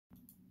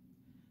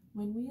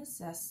When we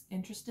assess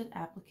interested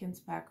applicants'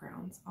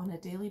 backgrounds on a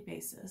daily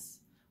basis,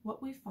 what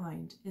we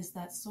find is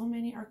that so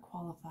many are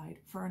qualified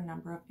for a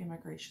number of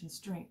immigration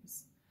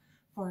streams.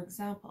 For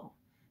example,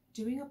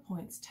 doing a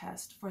points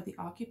test for the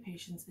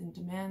occupations in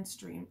demand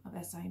stream of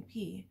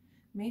SINP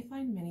may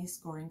find many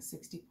scoring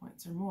 60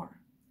 points or more.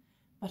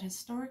 But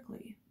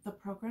historically, the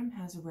program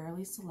has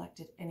rarely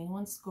selected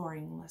anyone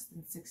scoring less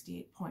than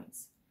 68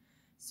 points.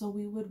 So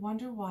we would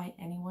wonder why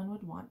anyone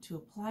would want to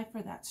apply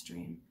for that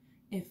stream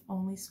if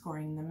only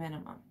scoring the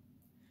minimum.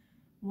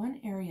 One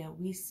area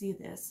we see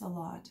this a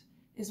lot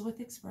is with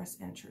express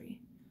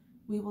entry.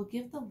 We will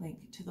give the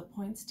link to the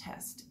points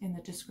test in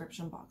the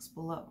description box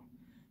below.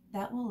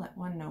 That will let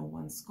one know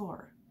one's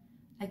score.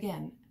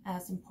 Again,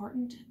 as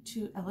important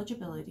to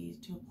eligibility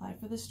to apply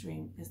for the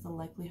stream is the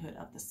likelihood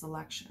of the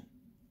selection.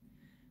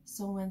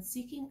 So when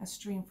seeking a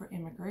stream for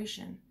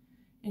immigration,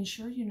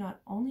 ensure you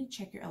not only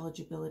check your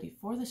eligibility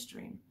for the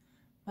stream,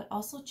 but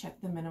also check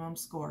the minimum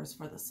scores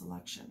for the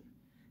selection.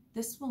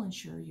 This will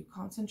ensure you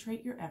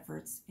concentrate your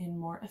efforts in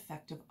more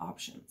effective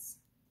options.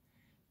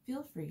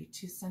 Feel free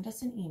to send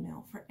us an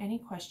email for any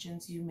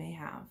questions you may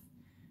have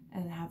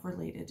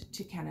related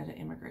to Canada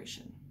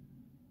immigration.